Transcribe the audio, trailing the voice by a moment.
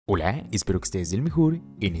Hola, espero que estés del mejor.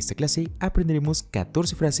 En esta clase aprenderemos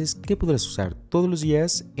 14 frases que podrás usar todos los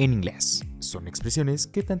días en inglés. Son expresiones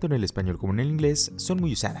que tanto en el español como en el inglés son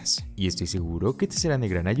muy usadas y estoy seguro que te serán de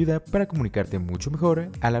gran ayuda para comunicarte mucho mejor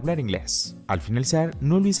al hablar inglés. Al finalizar,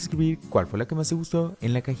 no olvides escribir cuál fue la que más te gustó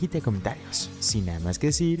en la cajita de comentarios. Sin nada más que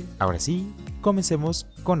decir, ahora sí, comencemos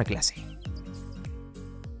con la clase.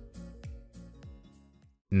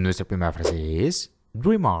 Nuestra primera frase es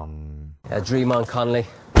Dream on. Dream on, Conley.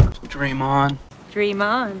 Dream on. Dream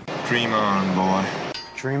on. Dream on, boy.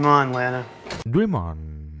 Dream on, Lana. Dream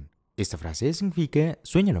on. Esta frase significa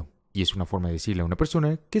suéñalo y es una forma de decirle a una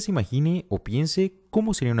persona que se imagine o piense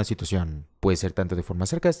cómo sería una situación. Puede ser tanto de forma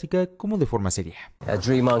sarcástica como de forma seria.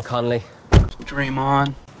 Dream on, Conley. Dream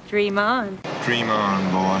on. Dream on. Dream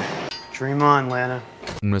on, boy. Dream on, Lana.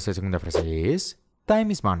 Nuestra segunda frase es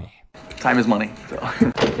Time is money. Time is money.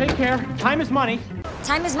 Take care. Time is money.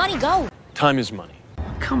 Time is money, go! Time is money.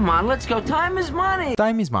 Come on, let's go. Time is money.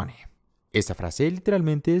 Time is money. Esta frase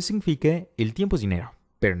literalmente significa el tiempo es dinero,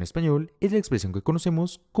 pero en español es la expresión que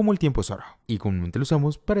conocemos como el tiempo es oro y comúnmente lo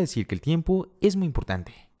usamos para decir que el tiempo es muy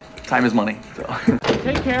importante. Time is money.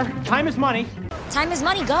 Take care. Time is money. Time is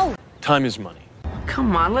money, go! Time is money.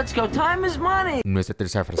 Come on, let's go. Time is money. Nuestra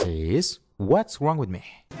tercera frase es What's wrong with me?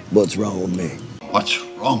 What's wrong with me? What's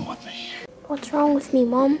wrong with me? What's wrong with me,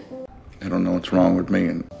 Mom? I don't know what's wrong with me.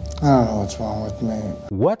 I don't know what's wrong with me.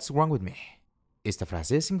 What's wrong with me? Esta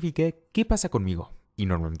frase significa ¿qué pasa conmigo? Y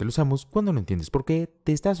normalmente lo usamos cuando no entiendes por qué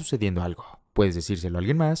te está sucediendo algo. Puedes decírselo a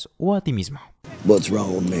alguien más o a ti mismo. What's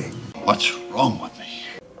wrong with me? What's wrong with me?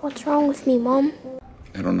 What's wrong with me, Mom?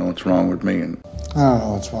 I don't know what's wrong with me. I don't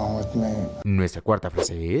know what's wrong with me. Nuestra cuarta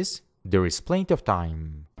frase es There is plenty of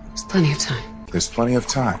time. There's plenty of time. There's plenty of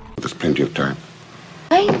time. There's plenty of time.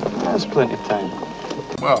 There's plenty of time.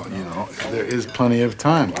 Well, you know, there is plenty of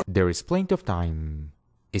time. There is plenty of time.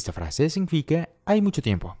 Esta frase significa hay mucho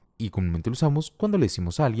tiempo y comúnmente lo usamos cuando le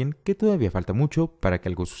decimos a alguien que todavía falta mucho para que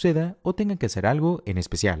algo suceda o tengan que hacer algo en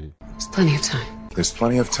especial. There's plenty of time. There's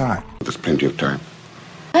plenty of time. There's plenty of time.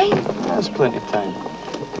 There's plenty of time.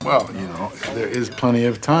 Well, you know, there is plenty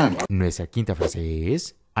of time. Nuestra quinta frase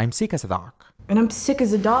es I'm sick as a dog. And I'm sick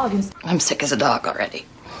as a dog. I'm sick as a dog already.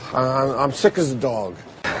 I'm sick as a dog.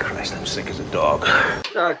 Christ, I'm sick as a dog.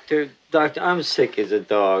 Doctor, I'm sick as a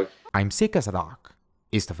dog. I'm sick as a dog.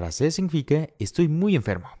 Esta frase significa estoy muy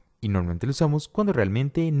enfermo y normalmente lo usamos cuando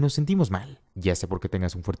realmente nos sentimos mal, ya sea porque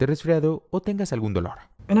tengas un fuerte resfriado o tengas algún dolor.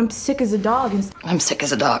 And I'm sick as a dog. I'm sick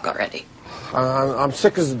as a dog already. I'm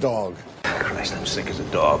sick as a dog. Christ, I'm sick as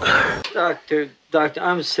a dog. Doctor,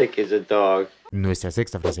 I'm sick as a dog. Nuestra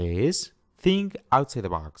sexta frase es Think outside the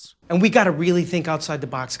box. And we gotta really think outside the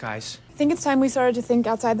box, guys. I think it's time we started to think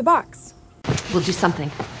outside the box. We'll do something.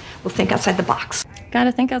 We'll think outside the box.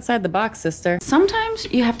 Gotta think outside the box, sister. Sometimes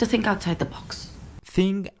you have to think outside the box.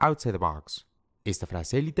 Think outside the box. Esta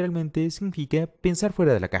frase literalmente significa pensar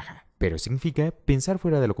fuera de la caja, pero significa pensar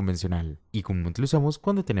fuera de lo convencional y comúnmente lo usamos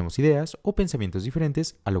cuando tenemos ideas o pensamientos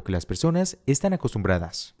diferentes a lo que las personas están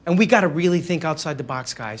acostumbradas. And we gotta really think outside the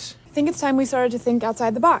box, guys. I think it's time we started to think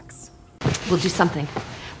outside the box. We'll do something.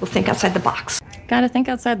 We'll think outside the box. Gotta think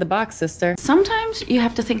outside the box, sister. Sometimes you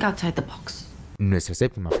have to think outside the box. Nuestra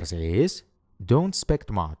séptima frase es Don't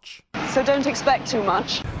expect much. So don't expect too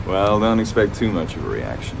much. Well, don't expect too much of a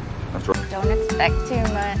reaction. After all, Don't expect too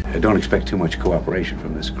much. I don't expect too much cooperation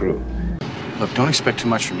from this crew. Look, don't expect too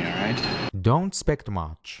much from me, all right? Don't expect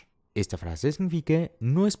much. Esta frase significa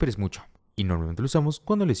no esperes mucho y normalmente lo usamos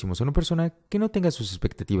cuando le decimos a una persona que no tenga sus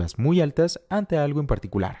expectativas muy altas ante algo en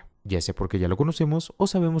particular, ya sea porque ya lo conocemos o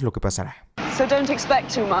sabemos lo que pasará. So don't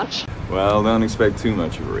expect too much. well, don't expect too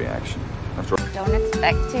much of a reaction. After all, Don't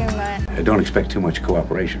expect too much. I don't expect too much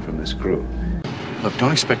cooperation from this crew. Look,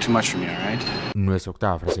 don't expect too much from me, all right? Nuestra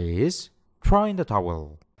octava frase es Throw in the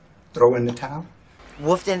towel. Throw in the towel?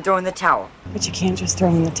 Wolf didn't throw in the towel. But you can't just throw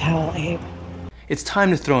in the towel, Abe. It's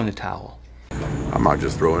time to throw in the towel. I'm not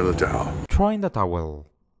just throwing in the towel. Throw in the towel.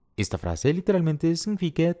 Esta frase literalmente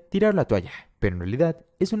significa tirar la toalla, pero en realidad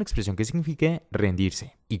es una expresión que significa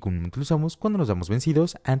rendirse y comúnmente lo usamos cuando nos damos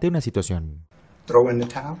vencidos ante una situación. Throw in the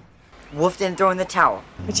towel? Wolf didn't throw in the towel.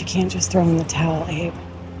 But you can't just throw in the towel, Abe.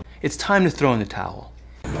 It's time to throw in the towel.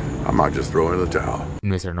 I'm not just throwing in the towel.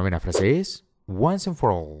 Nuestra novena frase es Once and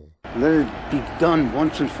for all. Let it be done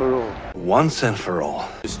once and for all. Once and for all.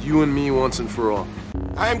 Just you and me once and for all.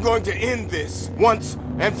 I am going to end this once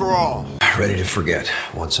and for all. Ready to forget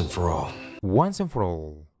once and for all. Once and for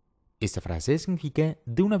all. Esta frase significa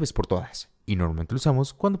de una vez por todas y normalmente lo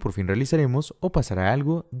usamos cuando por fin realizaremos o pasará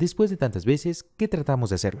algo después de tantas veces que tratamos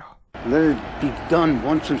de hacerlo. Let it be done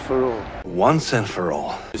once and for all. Once and for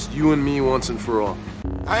all. Just you and me once and for all.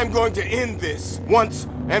 I am going to end this once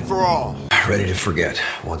and for all. Ready to forget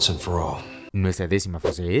once and for all. Nuestra 10ª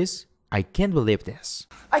frase es I can't believe this.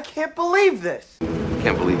 I can't believe this.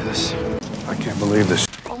 Can't believe this. I can't believe this.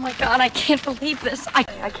 Oh my god, I can't believe this. I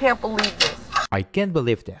can't believe this. I can't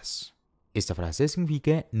believe this. Esta frase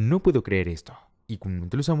significa no puedo creer esto, y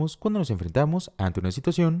comúnmente lo usamos cuando nos enfrentamos ante una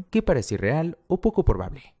situación que parece irreal o poco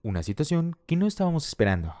probable, una situación que no estábamos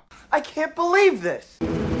esperando. I can't believe this.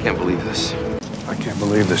 Can't believe this. I can't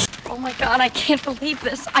believe this. Oh my god, I can't believe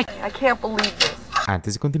this. I can't believe this.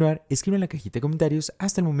 Antes de continuar, escribe en la cajita de comentarios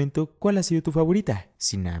hasta el momento cuál ha sido tu favorita.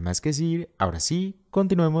 Sin nada más que decir, ahora sí,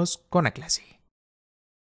 continuemos con la clase.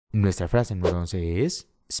 Nuestra frase número 11 es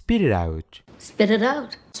Spit it out. Spit it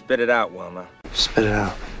out. Spit it out, Wilma. Spit it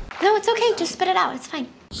out. No, it's okay. Just spit it out. It's fine.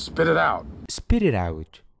 Spit it out. Spit it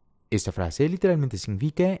out. Esta frase literalmente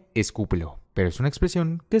significa escúpelo, pero es una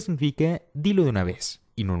expresión que significa dilo de una vez.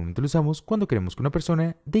 Y normalmente lo usamos cuando queremos que una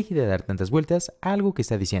persona deje de dar tantas vueltas a algo que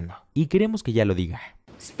está diciendo y queremos que ya lo diga.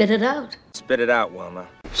 Spit it out. Spit it out, Wilma.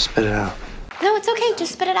 Spit it out. No, it's okay.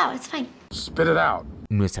 Just spit it out. It's fine. Spit it out.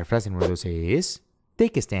 Nuestra frase número 12 es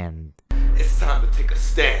Take a stand. It's time to take a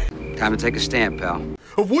stand. Time to take a stand, pal.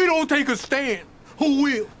 If we don't take a stand, who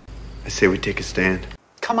will? I say we take a stand.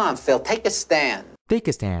 Come on, Phil, take a stand. Take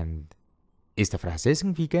a stand. Esta frase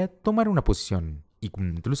significa tomar una posición y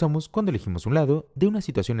comúnmente lo usamos cuando elegimos un lado de una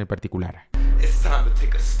situación en particular. It's time to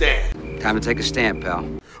take a stand. Time to take a stand, pal.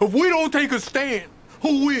 If we don't take a stand,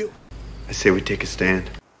 who will? I say we take a stand.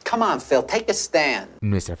 Come on, Phil, take a stand.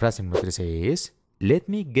 Nuestra frase número 13 es Let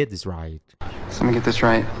me get this right. So let me get this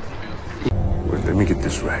right. Wait, let me get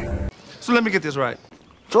this right. So let me get this right.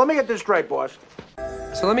 So let me get this straight, boss.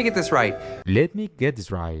 So let me get this right. Let me get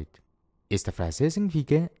this right. Esta frase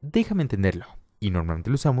significa déjame entenderlo y normalmente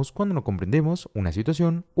lo usamos cuando no comprendemos una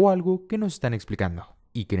situación o algo que nos están explicando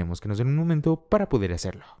y queremos que nos den un momento para poder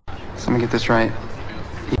hacerlo. So let me get this right.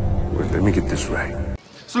 Wait, let me get this right.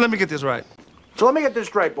 So let me get this right. So let me get this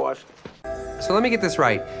straight, boss. So let me get this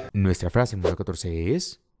right. Nuestra frase número 14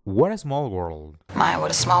 es What a small world. My, what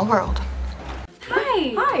a small world.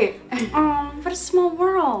 Hi. Hi. What a small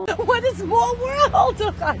world. What a small world. Oh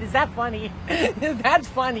God, is that funny? That's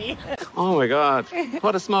funny. Oh my God.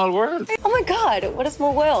 What a small world. Oh my god, what a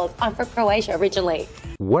small world. I'm from Croatia originally.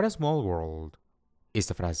 What a small world.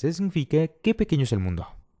 Esta frase significa qué pequeño es el mundo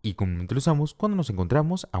y comúnmente lo usamos cuando nos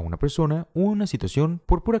encontramos a una persona o una situación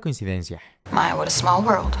por pura coincidencia. My, what a small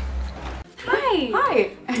world. Hi.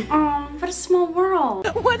 Hi. What a small world.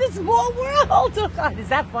 What a small world. Oh God, is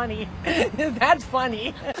that funny? That's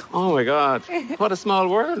funny. Oh my God. What a small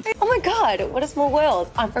world. Oh my god, what a small world.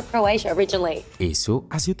 I'm from Croatia originally. Eso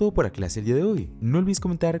ha sido todo por la clase el día de hoy. No olvides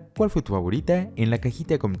comentar cuál fue tu favorita en la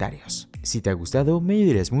cajita de comentarios. Si te ha gustado, me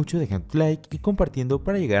ayudarías mucho dejando tu like y compartiendo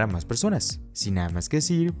para llegar a más personas. Sin nada más que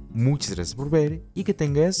decir, muchas gracias por ver y que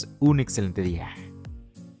tengas un excelente día.